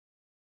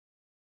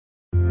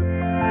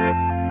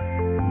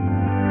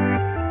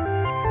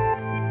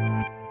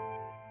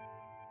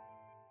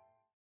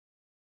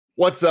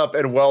What's up,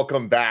 and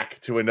welcome back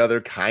to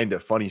another kind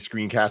of funny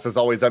screencast. As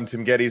always, I'm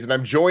Tim Geddes, and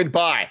I'm joined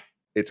by,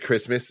 it's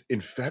Christmas in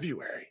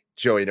February,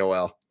 Joey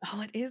Noel. Oh,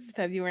 it is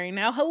February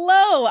now.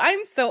 Hello.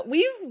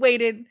 We've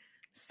waited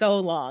so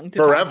long to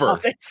Forever, talk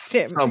about this,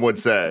 Tim. Some would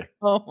say.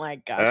 Oh my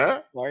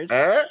God.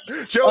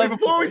 Joey,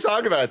 before we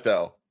talk about it,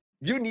 though,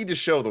 you need to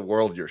show the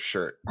world your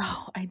shirt.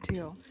 Oh, I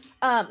do.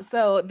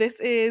 So this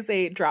is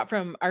a drop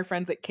from our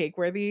friends at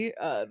Cakeworthy.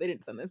 They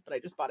didn't send this, but I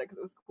just bought it because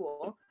it was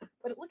cool.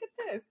 But look at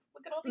this.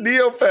 Look at all these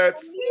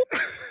Neopets.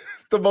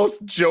 The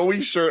most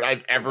Joey shirt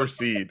I've ever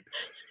seen.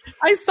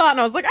 I saw it and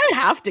I was like, I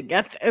have to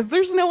get this.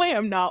 There's no way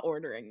I'm not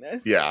ordering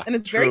this. Yeah. And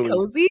it's very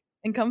cozy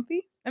and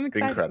comfy. I'm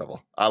excited.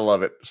 Incredible. I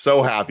love it.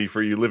 So happy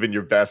for you living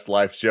your best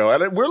life, Joe.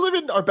 And we're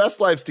living our best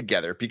lives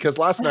together because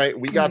last night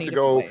we got to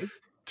go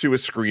to a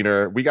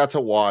screener. We got to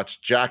watch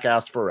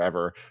Jackass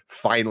Forever,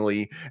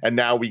 finally. And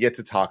now we get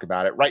to talk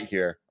about it right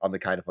here on the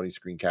Kind of Funny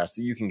screencast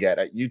that you can get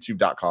at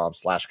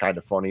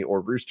youtube.com/kindoffunny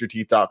or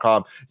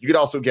roosterteeth.com. You can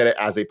also get it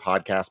as a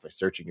podcast by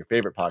searching your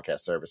favorite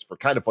podcast service for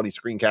Kind of Funny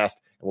screencast,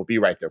 and we'll be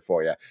right there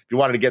for you. If you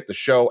wanted to get the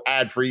show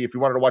ad-free, if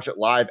you wanted to watch it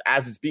live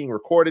as it's being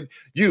recorded,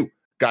 you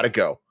got to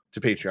go to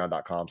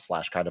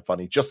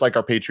patreon.com/kindoffunny, just like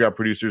our Patreon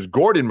producers,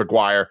 Gordon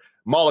McGuire,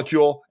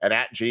 Molecule, and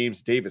at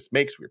James Davis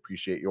Makes. We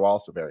appreciate you all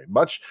so very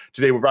much.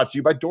 Today we're brought to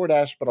you by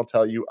DoorDash, but I'll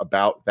tell you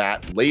about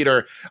that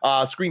later.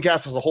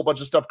 Screencast has a whole bunch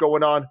of stuff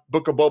going on.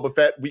 Book of Boba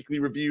Fett weekly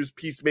reviews,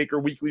 Peacemaker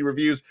weekly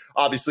reviews,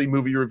 obviously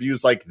movie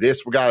reviews like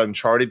this. We got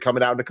Uncharted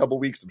coming out in a couple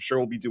weeks. I'm sure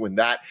we'll be doing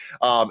that.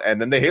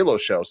 And then the Halo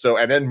show.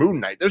 And then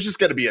Moon Knight. There's just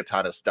going to be a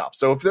ton of stuff.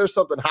 So if there's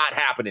something hot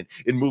happening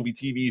in movie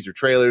TVs or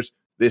trailers,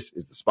 this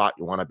is the spot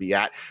you want to be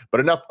at.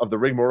 But enough of the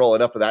rigmarole,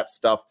 enough of that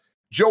stuff.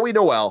 Joey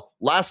Noel,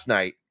 last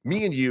night,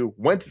 me and you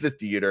went to the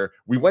theater.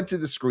 We went to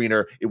the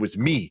screener. It was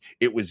me,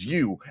 it was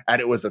you,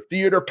 and it was a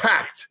theater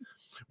packed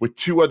with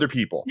two other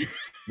people,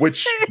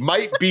 which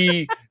might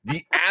be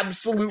the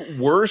absolute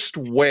worst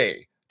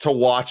way to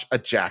watch a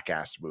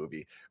Jackass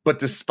movie. But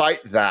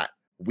despite that,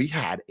 we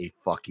had a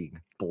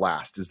fucking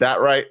blast. Is that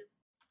right?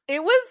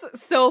 It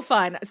was so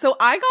fun. So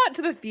I got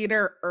to the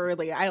theater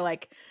early. I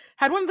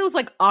had one of those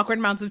awkward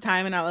amounts of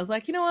time, and I was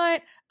like, you know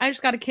what? I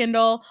just got a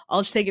Kindle.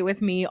 I'll just take it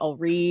with me. I'll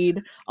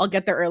read. I'll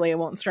get there early. I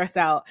won't stress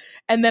out.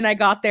 And then I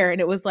got there and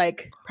it was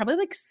probably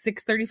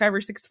 6:35 or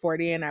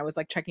 6:40. And I was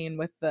checking in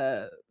with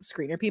the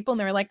screener people,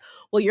 and they were like,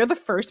 well, you're the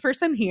first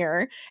person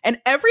here.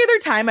 And every other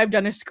time I've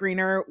done a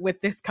screener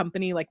with this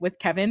company, with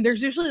Kevin,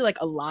 there's usually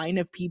a line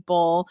of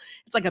people.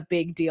 It's a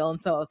big deal.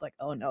 And so I was like,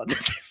 oh no,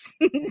 this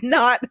is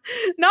not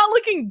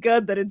looking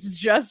good that it's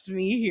just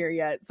me here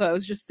yet. So I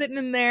was just sitting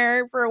in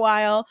there for a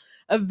while.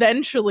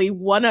 Eventually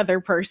one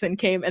other person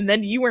came, and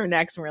then you were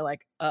next, and we're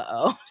like,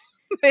 uh-oh.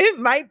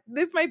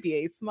 This might be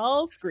a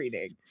small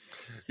screening.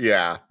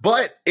 Yeah,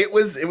 but it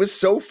was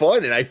so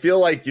fun, and I feel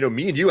like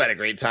me and you had a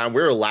great time.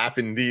 We were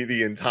laughing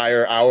the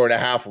entire hour and a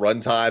half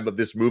runtime of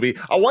this movie.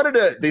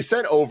 They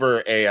sent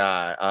over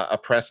a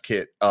press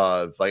kit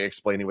of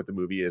explaining what the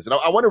movie is, and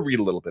I want to read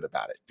a little bit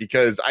about it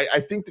because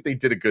I think that they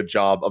did a good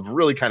job of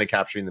really kind of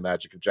capturing the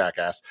magic of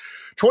Jackass.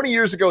 20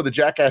 years ago, the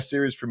Jackass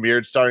series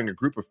premiered, starring a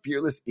group of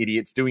fearless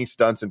idiots doing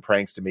stunts and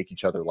pranks to make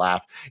each other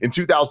laugh. In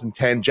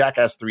 2010,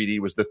 Jackass 3D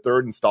was the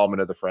third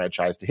installment of the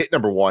franchise to hit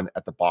number 1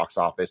 at the box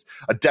office.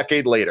 A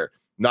decade later,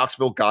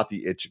 Knoxville got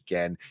the itch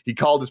again. He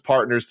called his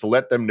partners to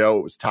let them know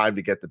it was time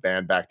to get the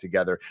band back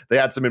together. They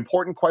had some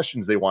important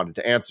questions they wanted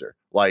to answer,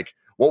 like,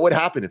 what would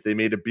happen if they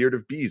made a beard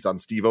of bees on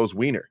Steve-O's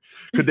wiener?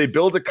 Could they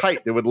build a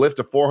kite that would lift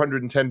a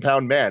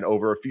 410-pound man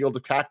over a field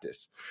of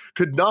cactus?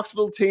 Could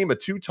Knoxville tame a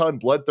 2-ton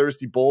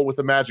bloodthirsty bull with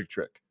a magic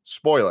trick?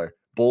 Spoiler,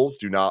 bulls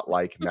do not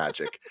like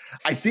magic.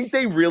 I think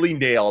they really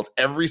nailed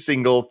every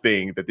single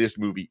thing that this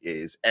movie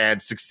is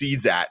and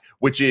succeeds at,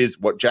 which is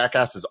what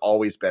Jackass has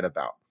always been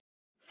about.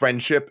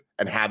 Friendship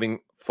and having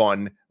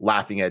fun,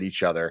 laughing at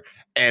each other,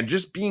 and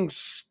just being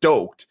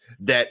stoked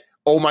that,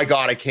 oh my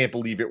God, I can't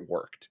believe it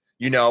worked.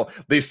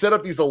 They set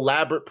up these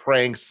elaborate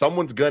pranks.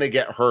 Someone's going to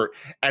get hurt.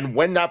 And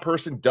when that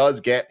person does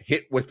get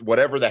hit with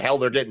whatever the hell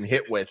they're getting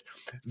hit with,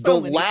 the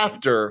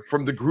laughter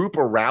from the group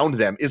around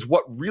them is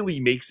what really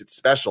makes it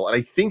special. And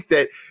I think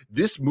that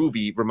this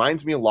movie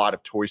reminds me a lot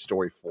of Toy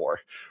Story 4,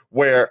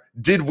 where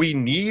did we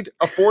need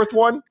a fourth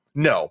one?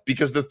 No,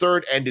 because the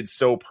third ended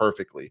so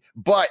perfectly.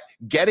 But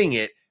getting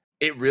it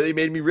really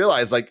made me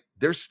realize,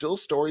 there's still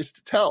stories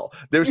to tell.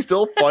 There's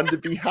still fun to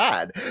be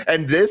had.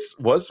 And this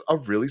was a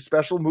really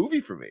special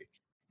movie for me.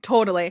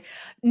 Totally.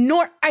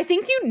 I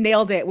think you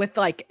nailed it with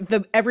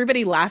the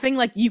everybody laughing.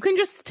 You can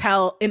just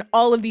tell in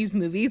all of these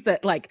movies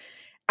that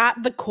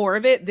at the core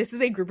of it, this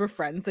is a group of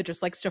friends that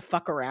just likes to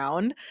fuck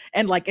around,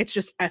 and it's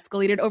just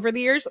escalated over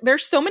the years.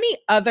 There's so many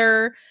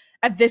other,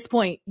 at this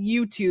point,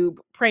 YouTube,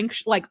 prank,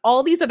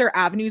 all these other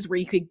avenues where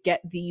you could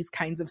get these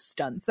kinds of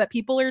stunts that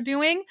people are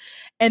doing.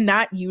 And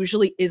that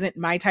usually isn't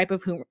my type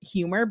of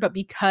humor, but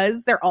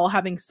because they're all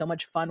having so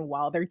much fun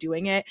while they're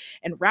doing it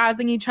and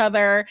razzing each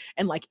other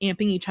and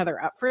amping each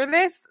other up for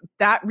this,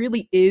 that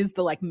really is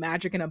the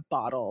magic in a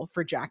bottle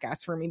for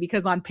Jackass for me.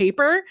 Because on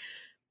paper,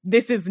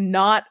 this is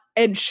not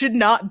and should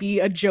not be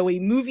a Joey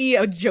movie,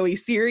 a Joey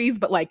series,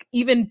 but like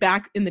even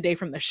back in the day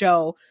from the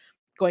show,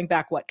 going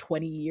back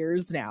 20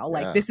 years now,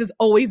 like this has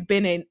always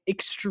been an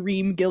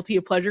extreme guilty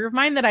pleasure of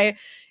mine that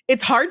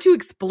it's hard to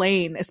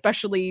explain,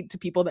 especially to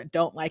people that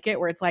don't like it,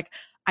 where it's like,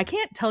 I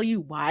can't tell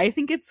you why I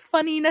think it's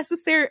funny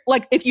necessarily.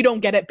 Like if you don't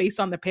get it based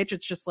on the pitch,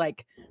 it's just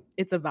like,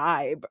 it's a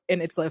vibe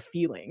and it's a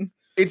feeling.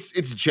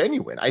 It's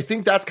genuine. I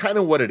think that's kind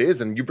of what it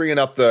is. And you bringing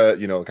up the,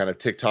 kind of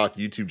TikTok,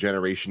 YouTube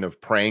generation of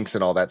pranks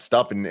and all that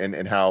stuff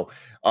and how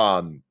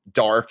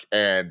dark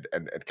and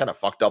kind of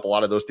fucked up a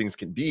lot of those things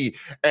can be.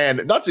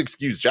 And not to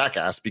excuse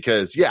Jackass,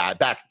 because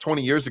back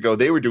 20 years ago,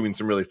 they were doing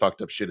some really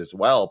fucked up shit as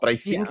well. But I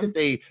think that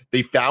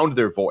they found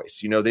their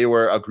voice. They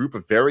were a group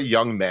of very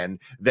young men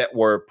that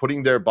were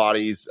putting their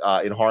bodies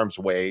in harm's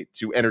way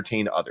to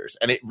entertain others.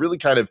 And it really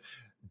kind of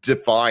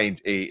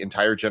defined a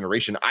entire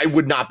generation. I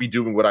would not be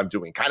doing what I'm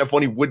doing. Kind of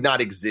Funny would not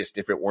exist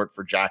if it weren't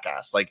for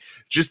Jackass. Like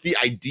just the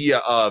idea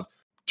of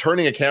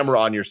turning a camera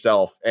on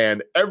yourself,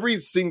 and every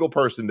single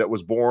person that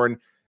was born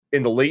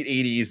in the late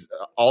 80s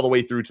all the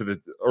way through to the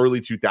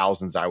early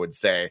 2000s, I would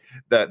say,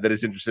 that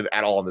is interested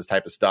at all in this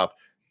type of stuff,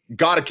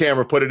 got a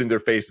camera, put it in their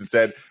face and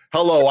said,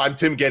 hello, I'm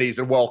Tim Geddes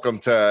and welcome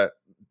to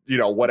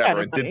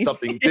whatever, and did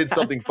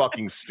something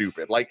fucking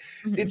stupid. Like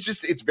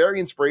it's very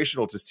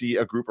inspirational to see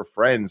a group of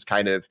friends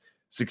kind of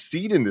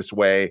succeed in this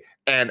way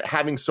and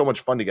having so much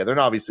fun together. And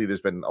obviously there's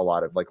been a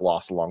lot of like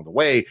loss along the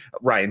way.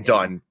 Ryan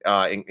Dunn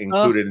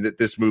included in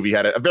this movie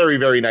had a very,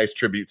 very nice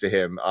tribute to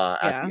him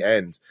at the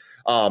end.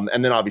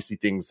 And then obviously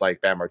things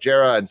like Bam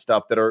Margera and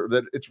stuff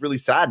that it's really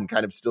sad and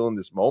kind of still in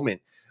this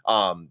moment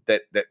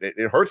that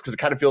it hurts because it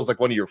kind of feels like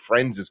one of your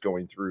friends is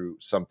going through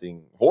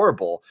something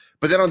horrible.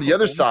 But then on the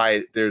other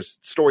side, there's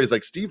stories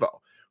like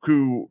Steve-O,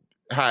 who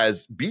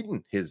has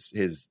beaten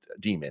his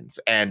demons,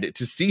 and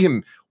to see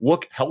him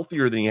look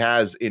healthier than he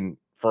has in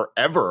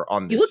forever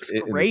on this, he looks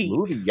great. In this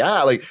movie.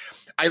 Yeah, like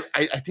I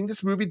think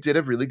this movie did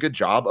a really good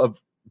job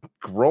of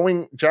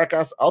growing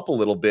Jackass up a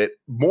little bit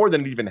more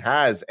than it even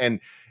has, and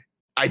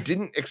I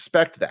didn't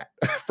expect that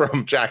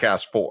from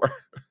Jackass 4.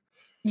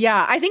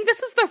 Yeah, I think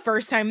this is the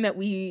first time that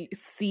we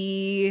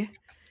see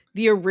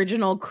the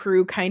original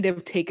crew kind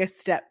of take a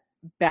step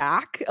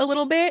back a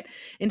little bit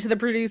into the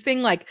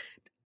producing. Like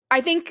I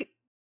think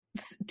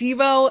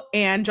Steve-O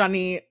and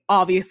Johnny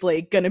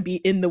obviously gonna be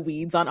in the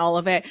weeds on all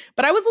of it,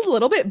 but I was a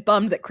little bit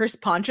bummed that Chris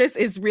Pontius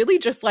is really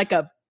just like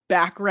a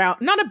background,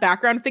 not a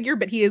background figure,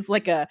 but he is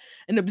like an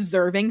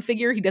observing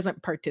figure. He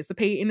doesn't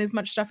participate in as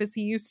much stuff as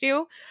he used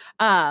to.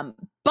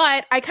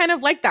 But I kind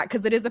of like that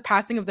because it is a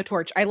passing of the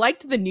torch. I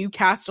liked the new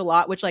cast a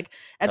lot, which like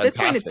at this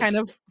point is kind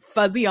of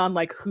fuzzy on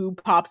like who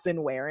pops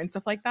in where and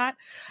stuff like that.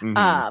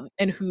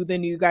 And who the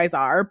new guys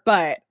are,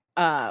 but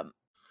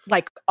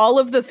like all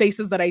of the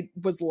faces that I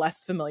was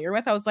less familiar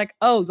with, I was like,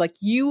 oh, like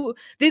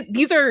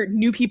these are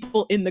new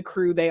people in the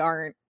crew. They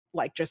aren't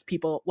like just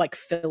people, like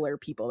filler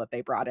people that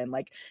they brought in.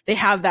 Like they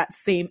have that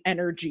same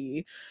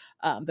energy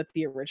that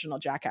the original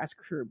Jackass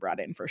crew brought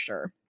in for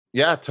sure.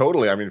 Yeah,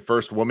 totally. I mean,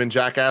 first woman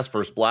Jackass,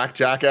 first black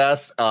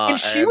Jackass. And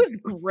she was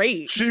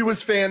great. She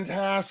was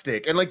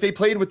fantastic. And like they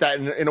played with that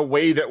in a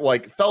way that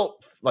like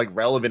felt like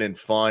relevant and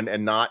fun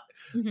and not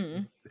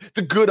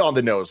the good on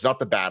the nose, not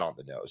the bad on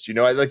the nose.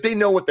 Like they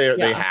know what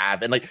they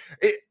have. And like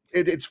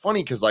it's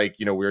funny because like,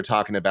 we were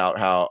talking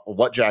about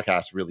what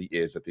Jackass really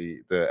is at the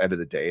end of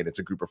the day. And it's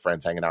a group of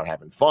friends hanging out,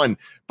 having fun.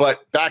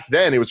 But back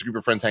then it was a group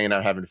of friends hanging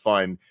out, having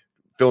fun,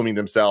 filming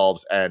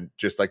themselves. And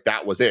just like,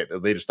 that was it.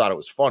 They just thought it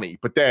was funny.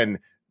 But then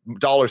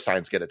dollar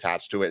signs get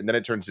attached to it. And then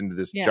it turns into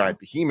this giant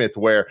behemoth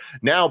where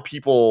now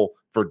people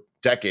for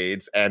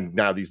decades and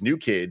now these new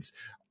kids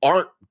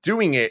aren't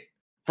doing it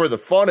for the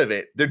fun of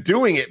it. They're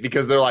doing it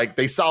because they're like,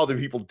 they saw other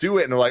people do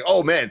it and they're like,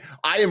 oh man,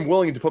 I am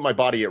willing to put my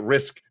body at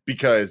risk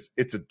because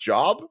it's a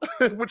job,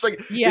 which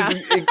like is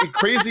a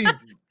crazy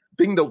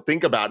thing to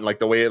think about. And like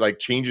the way it like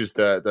changes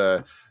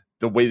the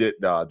way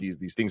that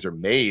these things are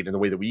made and the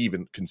way that we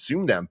even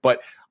consume them. But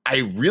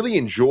I really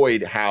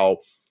enjoyed how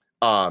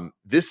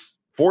this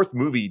fourth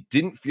movie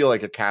didn't feel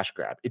like a cash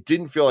grab. It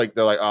didn't feel like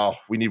they're like, oh,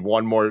 we need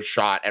one more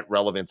shot at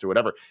relevance or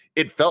whatever.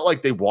 It felt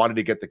like they wanted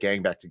to get the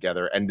gang back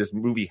together, and this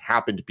movie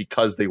happened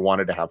because they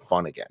wanted to have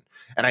fun again.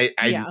 And I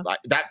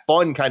that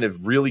fun kind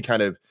of really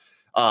kind of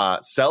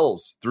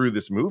sells through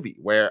this movie,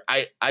 where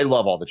I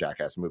love all the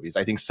Jackass movies.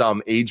 I think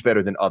some age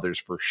better than others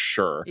for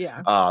sure.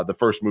 Yeah. The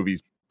first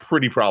movie's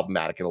pretty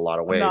problematic in a lot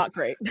of ways. Not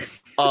great.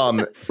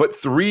 But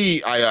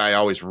 3, I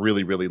always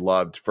really, really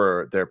loved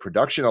for their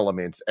production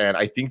elements. And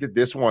I think that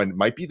this one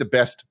might be the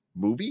best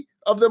movie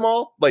of them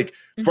all. Like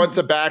front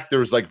to back,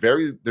 there's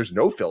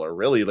no filler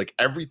really. Like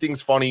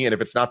everything's funny. And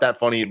if it's not that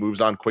funny, it moves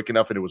on quick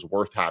enough and it was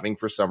worth having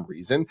for some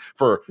reason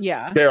for,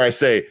 dare I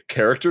say,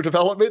 character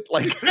development.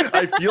 Like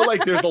I feel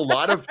like there's a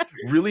lot of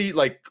really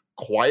like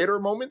quieter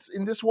moments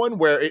in this one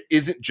where it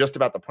isn't just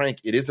about the prank.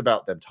 It is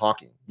about them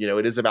talking,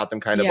 it is about them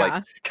kind of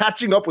like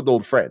catching up with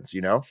old friends,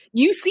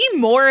 You see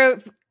more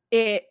of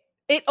it.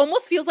 It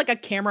almost feels like a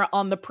camera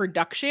on the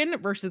production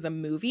versus a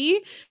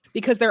movie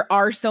because there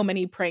are so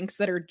many pranks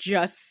that are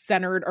just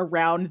centered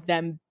around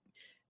them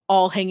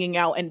all hanging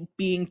out and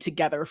being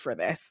together for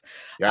this.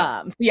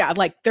 Yeah. So yeah,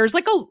 like there's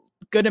like a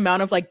good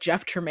amount of like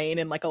Jeff Tremaine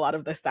and like a lot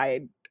of the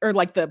side or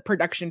like the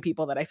production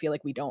people that I feel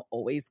like we don't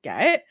always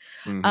get.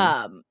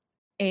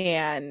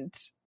 And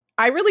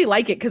I really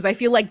like it because I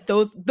feel like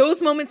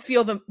those moments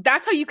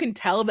that's how you can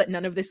tell that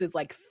none of this is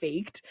like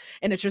faked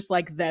and it's just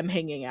like them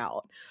hanging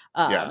out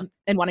and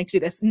wanting to do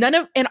this.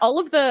 And all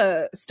of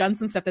the stunts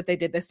and stuff that they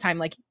did this time,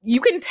 like you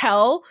can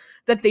tell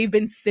that they've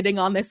been sitting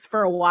on this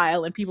for a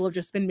while and people have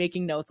just been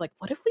making notes like,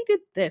 what if we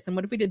did this and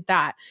what if we did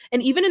that?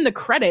 And even in the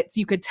credits,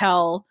 you could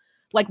tell,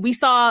 like we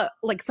saw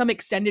like some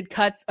extended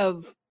cuts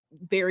of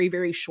very,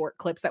 very short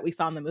clips that we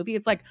saw in the movie.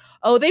 It's like,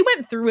 oh, they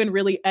went through and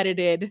really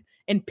edited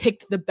and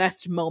picked the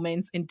best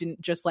moments and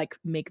didn't just like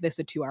make this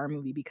a 2-hour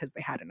movie because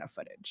they had enough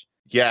footage.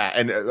 Yeah,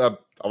 and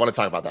I want to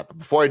talk about that. But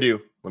before I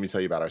do, let me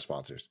tell you about our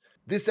sponsors.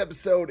 This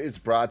episode is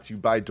brought to you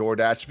by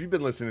DoorDash. If you've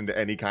been listening to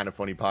any kind of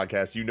funny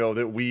podcast, you know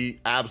that we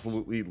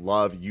absolutely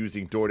love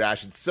using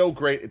DoorDash. It's so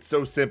great. It's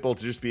so simple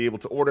to just be able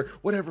to order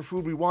whatever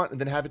food we want and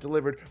then have it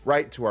delivered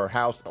right to our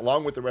house,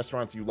 along with the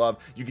restaurants you love.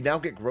 You can now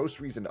get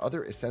groceries and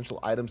other essential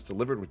items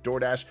delivered with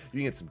DoorDash. You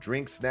can get some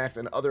drinks, snacks,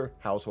 and other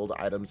household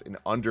items in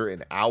under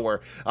an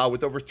hour.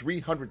 With over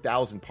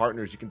 300,000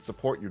 partners, you can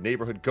support your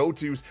neighborhood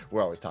go-tos.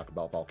 We always talk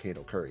about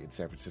Volcano Curry in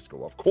San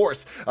Francisco, of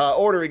course.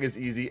 Ordering is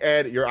easy,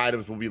 and your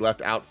items will be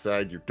left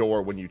outside your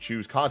door when you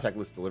choose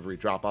contactless delivery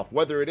drop-off,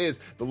 whether it is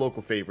the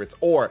local favorites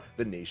or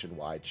the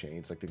nationwide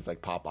chains, like things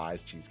like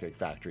Popeyes, Cheesecake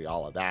Factory,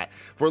 all of that.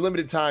 For a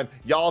limited time,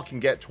 y'all can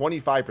get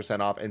 25%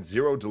 off and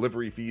 0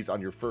 delivery fees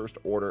on your first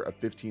order of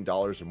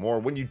 $15 or more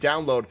when you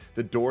download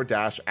the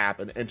DoorDash app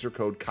and enter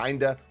code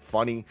KINDA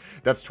funny.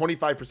 That's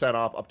 25%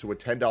 off up to a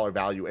 $10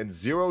 value and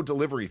 0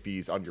 delivery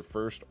fees on your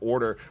first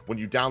order when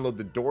you download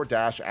the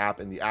DoorDash app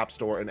in the App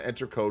Store and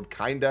enter code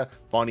KINDA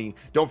funny.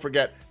 Don't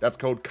forget, that's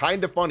code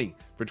KINDA funny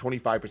for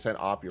 25%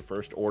 off your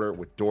first order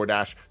with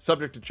DoorDash.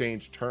 Subject to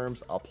change,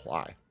 terms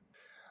apply.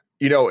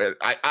 You know,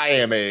 I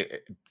am a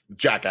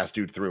Jackass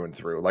dude through and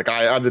through. Like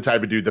I'm the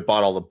type of dude that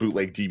bought all the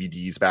bootleg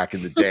DVDs back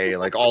in the day,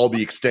 like all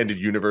the extended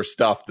universe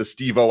stuff, the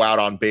Steve-O out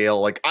on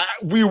bail. Like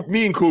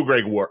me and Cool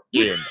Greg were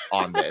in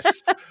on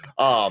this.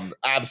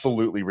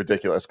 Absolutely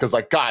ridiculous. Cause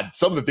like, God,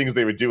 some of the things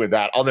they would do in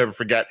that, I'll never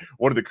forget.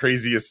 One of the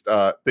craziest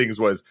things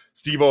was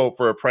Steve-O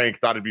for a prank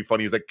thought it'd be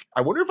funny. He's like,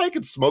 I wonder if I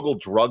could smuggle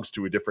drugs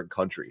to a different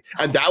country.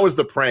 And that was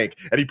the prank.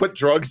 And he put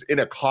drugs in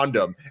a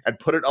condom and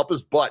put it up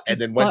his butt and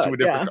then went to a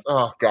different,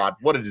 oh God,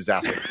 what a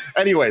disaster.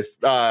 Anyways,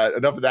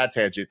 enough of that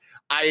tangent.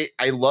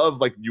 I love,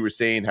 like you were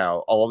saying,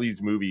 how all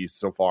these movies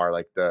so far,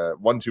 like the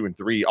 1, 2, and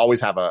 3 always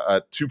have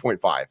a 2.5,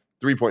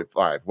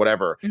 3.5,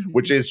 whatever,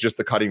 which is just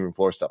the cutting room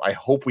floor stuff. I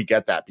hope we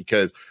get that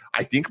because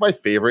I think my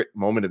favorite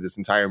moment of this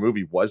entire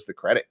movie was the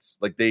credits.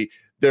 Like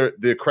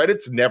the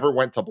credits never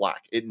went to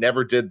black. It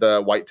never did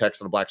the white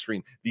text on a black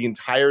screen. The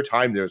entire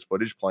time there was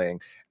footage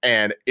playing,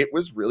 and it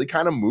was really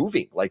kind of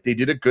moving. Like they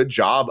did a good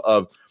job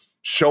of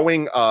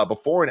showing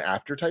before and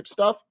after type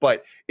stuff,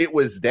 but it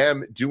was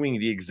them doing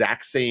the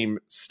exact same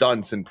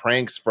stunts and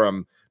pranks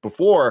from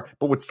before,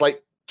 but with slight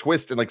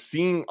twist, and like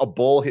seeing a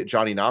bull hit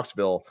Johnny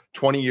Knoxville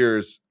 20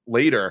 years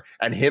later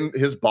and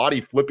his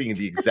body flipping in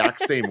the exact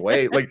same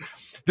way. Like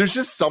there's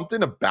just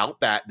something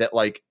about that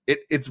like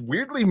it's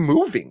weirdly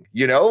moving,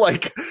 you know,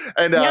 like,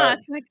 and yeah,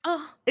 it's like,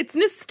 oh, it's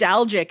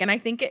nostalgic. And I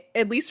think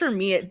at least for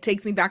me, it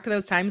takes me back to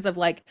those times of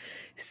like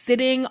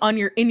sitting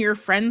in your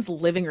friend's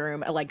living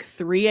room at like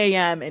 3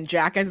 a.m. and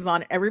Jackass is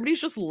on,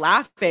 everybody's just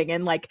laughing,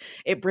 and like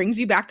it brings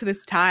you back to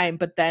this time,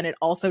 but then it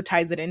also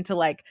ties it into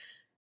like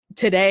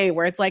today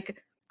where it's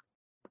like,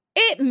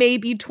 it may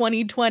be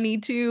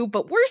 2022,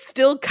 but we're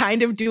still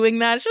kind of doing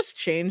that. It's just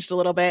changed a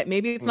little bit.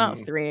 Maybe it's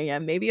not 3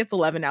 a.m. Maybe it's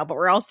 11 now, but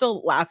we're all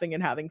still laughing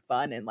and having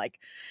fun. And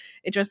like,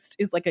 it just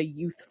is like a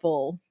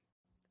youthful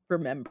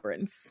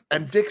remembrance.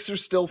 And dicks are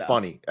still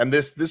funny. And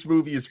this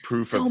movie is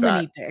proof of that. So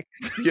many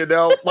dicks. You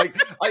know,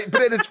 like,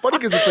 but it's funny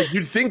because it's like,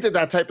 you'd think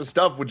that type of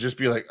stuff would just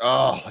be like,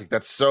 oh, like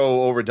that's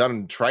so overdone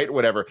and trite,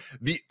 whatever.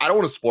 I don't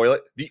want to spoil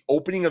it. The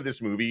opening of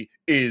this movie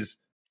is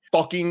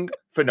fucking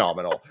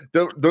phenomenal.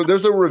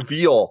 There's a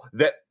reveal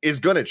that is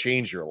going to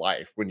change your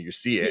life when you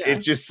see it. Yeah.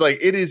 It's just like,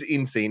 it is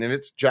insane, and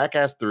it's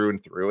Jackass through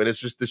and through, and it's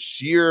just the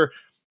sheer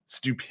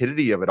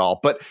stupidity of it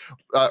all. But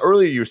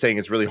earlier you were saying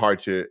it's really hard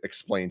to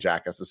explain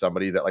Jackass to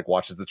somebody that like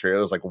watches the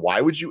trailers. Like, why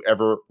would you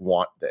ever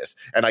want this?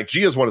 And like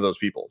Gia's one of those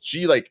people.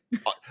 She like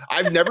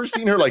I've never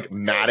seen her like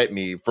mad at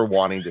me for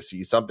wanting to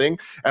see something,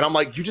 and I'm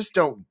like, you just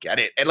don't get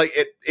it. And like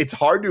it's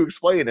hard to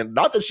explain, and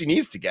not that she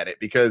needs to get it,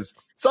 because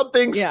some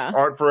things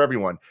aren't for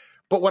everyone.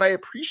 But what I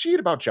appreciate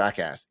about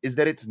Jackass is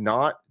that it's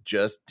not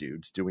just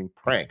dudes doing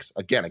pranks.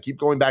 Again, I keep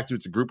going back to,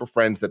 it's a group of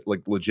friends that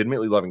like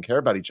legitimately love and care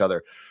about each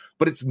other.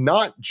 But it's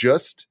not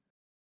just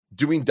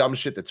doing dumb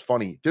shit that's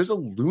funny. There's a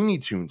Looney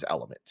Tunes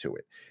element to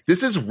it.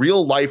 This is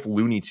real life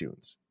Looney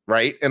Tunes,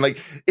 right? And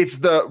like, it's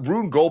the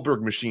Rube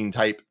Goldberg machine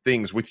type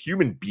things with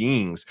human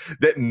beings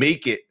that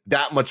make it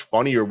that much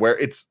funnier, where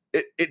it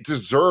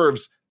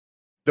deserves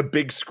the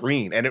big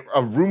screen and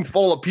a room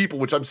full of people,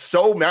 which I'm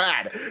so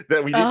mad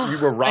that we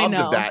were robbed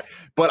of that.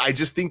 But I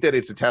just think that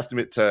it's a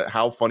testament to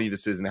how funny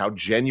this is and how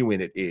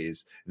genuine it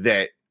is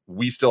that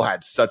we still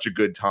had such a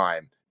good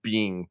time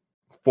being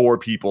 4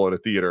 people in a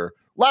theater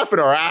laughing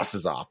our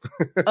asses off.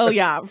 Oh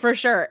yeah, for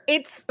sure.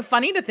 It's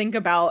funny to think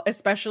about,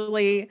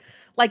 especially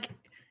like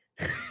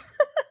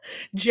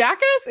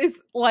Jackass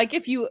is like,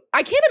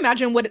 I can't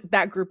imagine what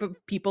that group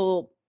of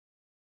people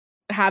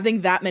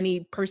having that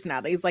many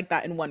personalities like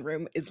that in one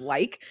room is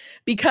like,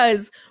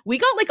 because we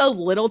got like a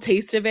little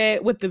taste of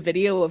it with the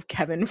video of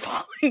Kevin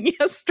falling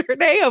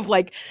yesterday, of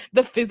like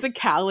the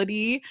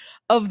physicality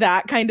of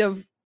that kind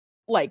of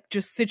like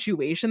just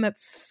situation.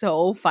 That's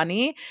so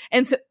funny.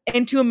 And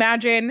to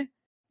imagine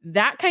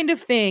that kind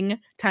of thing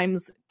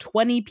times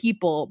 20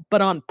 people,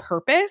 but on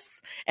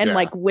purpose, and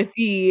like with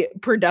the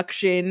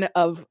production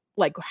of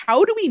like,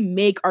 how do we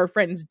make our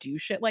friends do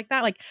shit like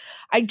that? Like,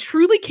 I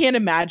truly can't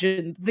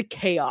imagine the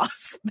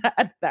chaos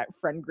that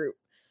friend group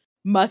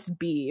must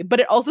be. But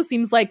it also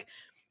seems like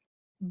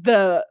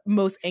the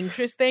most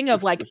anxious thing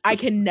of like, I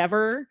can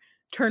never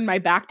turn my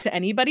back to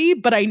anybody,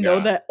 but I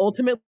know that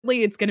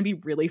ultimately it's going to be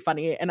really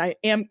funny, and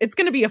it's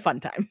going to be a fun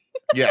time.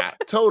 Yeah,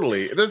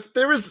 totally.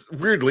 There is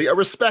weirdly a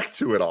respect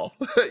to it all,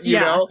 you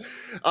know?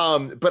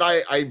 But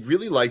I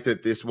really like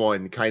that this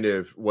one kind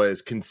of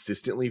was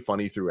consistently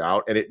funny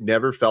throughout, and it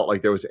never felt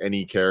like there was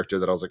any character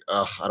that I was like,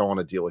 ugh, I don't want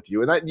to deal with you.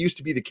 And that used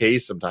to be the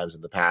case sometimes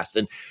in the past.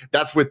 And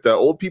that's with the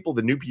old people,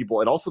 the new people,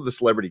 and also the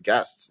celebrity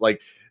guests.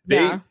 Like,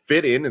 they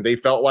fit in, and they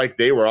felt like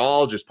they were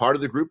all just part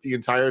of the group the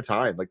entire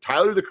time. Like,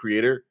 Tyler, the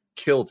Creator,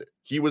 killed it.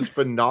 He was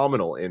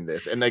phenomenal in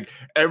this, and like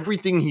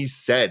everything he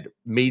said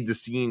made the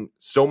scene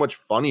so much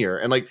funnier.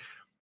 And like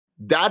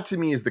that to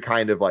me is the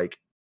kind of like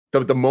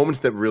the moments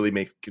that really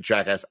make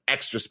Jackass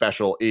extra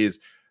special is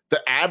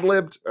the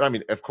ad-libbed. I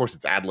mean, of course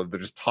it's ad-libbed, they're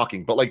just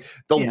talking, but like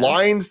the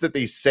lines that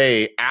they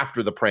say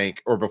after the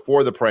prank or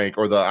before the prank,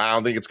 or the I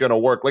don't think it's gonna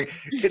work, like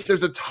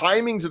there's a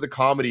timing to the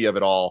comedy of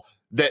it all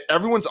that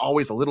everyone's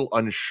always a little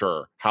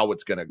unsure how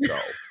it's gonna go.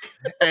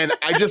 And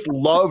I just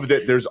love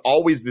that there's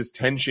always this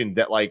tension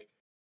that like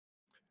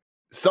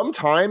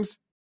sometimes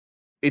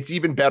it's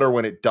even better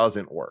when it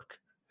doesn't work.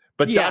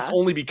 But that's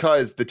only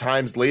because the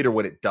times later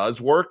when it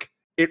does work,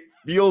 it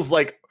feels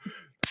like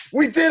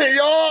we did it,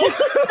 y'all.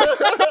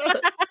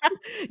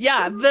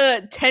 Yeah,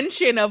 the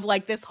tension of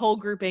like this whole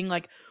grouping,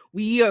 like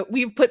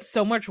we've put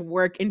so much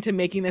work into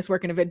making this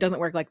work, and if it doesn't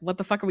work, like what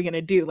the fuck are we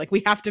gonna do? Like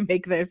we have to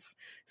make this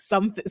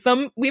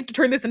we have to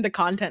turn this into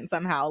content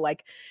somehow.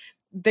 Like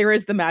there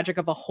is the magic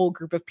of a whole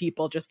group of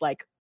people just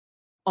like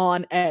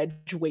on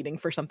edge waiting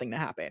for something to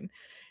happen.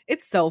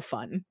 It's so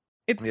fun.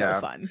 It's so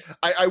fun.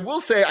 I will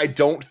say I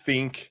don't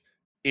think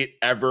it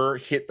ever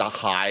hit the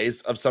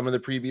highs of some of the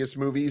previous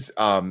movies.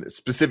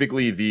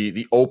 Specifically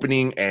the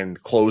opening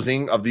and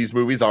closing of these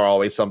movies are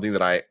always something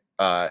that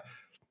I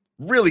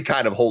really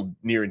kind of hold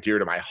near and dear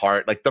to my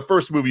heart. Like the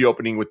first movie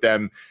opening with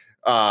them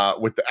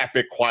with the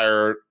epic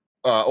choir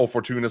O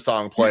Fortuna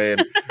song playing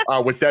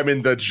with them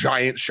in the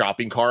giant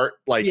shopping cart,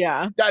 like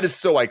that is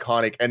so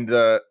iconic. And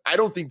I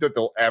don't think that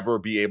they'll ever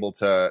be able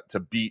to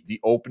beat the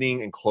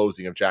opening and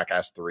closing of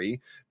Jackass 3,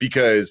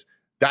 because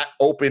that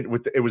opened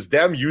with it was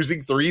them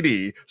using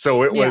 3D,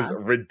 so it was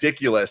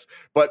ridiculous.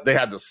 But they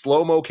had the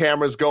slow-mo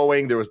cameras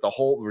going, there was the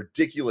whole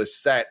ridiculous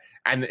set,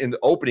 and in the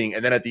opening,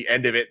 and then at the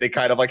end of it they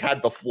kind of like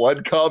had the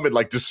flood come and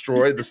like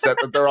destroy the set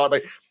that they're on.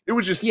 Like it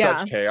was just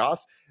such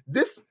chaos.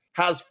 This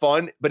has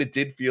fun, but it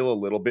did feel a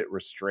little bit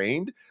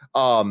restrained.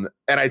 And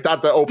I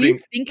thought the opening. Do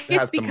you think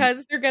it's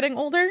because they're getting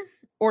older,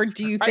 or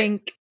do you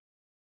think?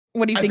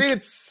 What do you think? I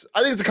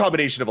think it's a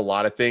combination of a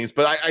lot of things,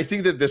 but I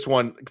think that this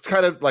one, it's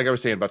kind of like I was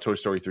saying about Toy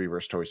Story 3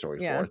 versus Toy Story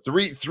 4.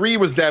 3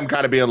 was them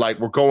kind of being like,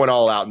 we're going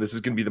all out, and this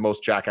is going to be the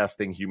most Jackass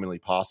thing humanly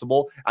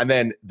possible. And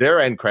then their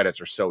end credits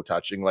are so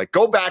touching. Like,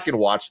 go back and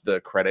watch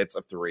the credits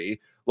of 3.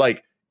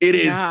 Like. It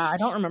is. I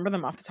don't remember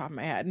them off the top of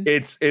my head.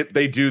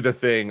 They do the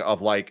thing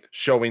of like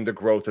showing the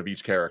growth of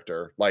each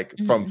character, like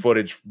from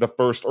footage, the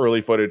first early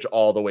footage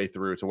all the way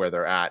through to where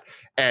they're at.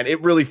 And it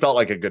really felt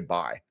like a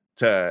goodbye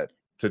to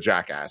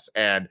Jackass.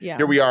 And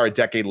here we are a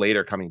decade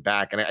later coming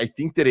back. And I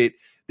think that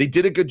they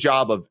did a good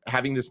job of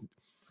having this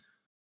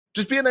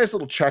just be a nice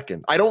little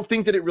check-in. I don't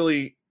think that it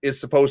really is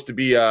supposed to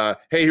be hey,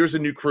 here's a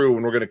new crew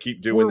and we're going to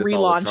keep doing this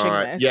all the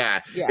time. This. Yeah.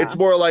 It's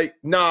more like,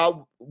 nah,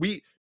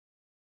 we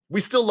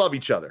still love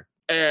each other.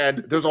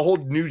 And there's a whole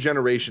new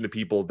generation of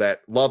people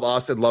that love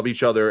us and love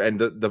each other and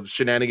the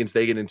shenanigans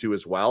they get into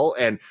as well.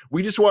 And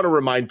we just want to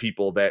remind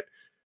people that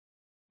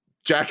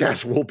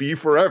Jackass will be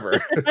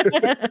forever.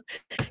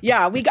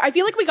 I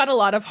feel like we got a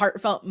lot of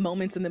heartfelt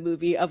moments in the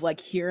movie of like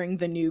hearing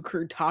the new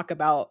crew talk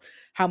about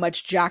how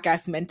much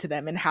Jackass meant to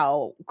them and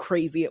how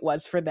crazy it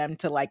was for them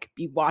to like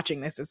be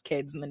watching this as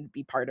kids and then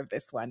be part of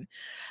this one.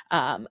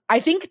 I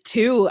think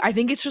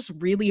it's just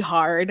really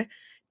hard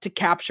to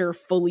capture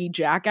fully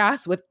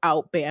Jackass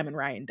without Bam and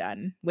Ryan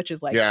Dunn, which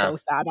is like so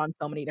sad on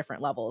so many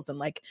different levels. And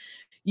like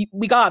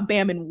we got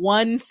Bam in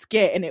one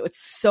skit and it was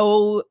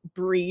so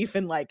brief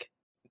and like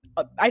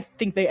I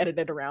think they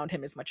edited around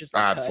him as much as they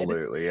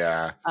Absolutely,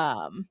 yeah.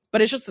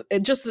 but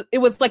it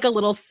was like a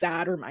little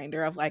sad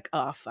reminder of like,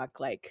 oh fuck,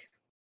 like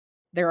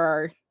there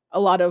are a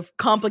lot of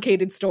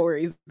complicated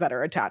stories that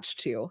are attached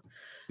to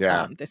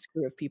this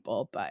crew of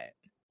people, but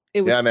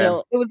it was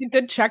it was a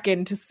good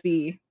check-in to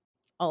see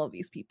all of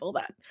these people.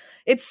 That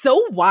it's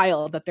so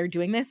wild that they're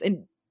doing this.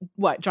 And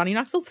what, Johnny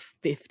Knoxville's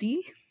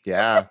 50?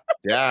 Yeah.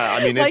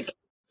 I mean, like,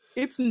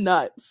 it's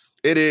nuts.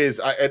 It is.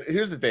 And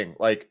here's the thing,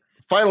 like,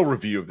 final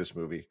review of this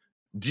movie.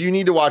 Do you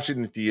need to watch it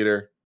in the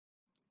theater?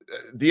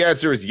 The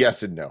answer is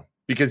yes and no.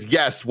 Because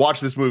yes, watch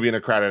this movie in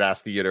a crowded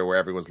ass theater where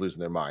everyone's losing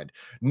their mind.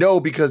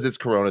 No, because it's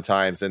Corona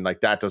times and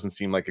like that doesn't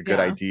seem like a good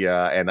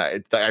idea. And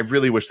I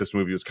really wish this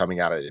movie was coming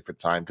out at a different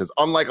time, because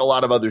unlike a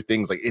lot of other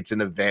things, like it's an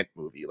event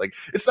movie. Like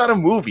it's not a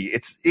movie.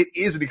 It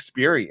is an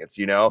experience,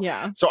 you know?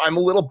 Yeah. So I'm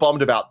a little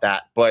bummed about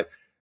that. But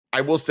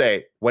I will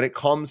say, when it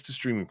comes to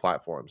streaming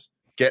platforms,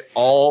 get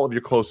all of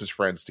your closest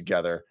friends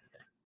together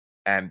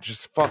and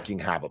just fucking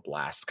have a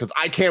blast, because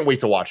I can't wait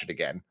to watch it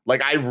again.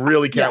 Like, I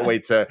really can't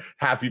wait to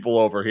have people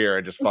over here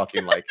and just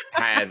fucking like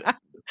have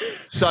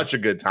such a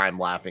good time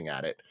laughing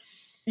at it.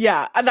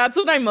 Yeah, and that's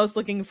what I'm most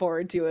looking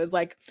forward to, is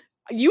like,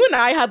 you and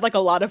I had like a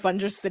lot of fun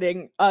just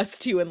sitting us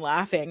two and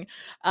laughing.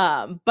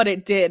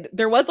 But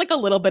there was like a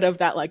little bit of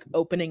that like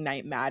opening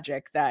night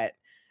magic, that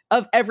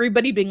of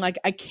everybody being like,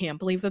 I can't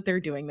believe that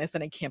they're doing this,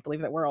 and I can't believe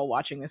that we're all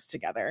watching this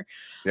together.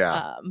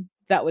 Yeah.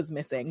 That was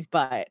missing,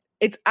 but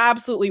it's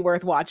absolutely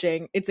worth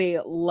watching. It's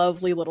a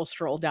lovely little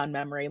stroll down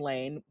memory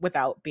lane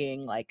without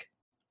being like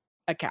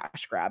a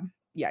cash grab.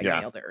 Yeah, you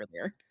nailed it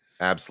earlier.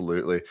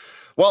 Absolutely.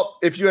 Well,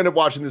 if you end up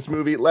watching this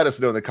movie, let us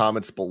know in the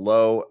comments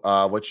below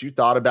what you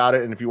thought about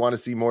it. And if you want to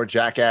see more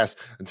Jackass,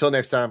 until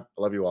next time,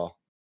 I love you all.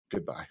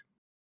 Goodbye.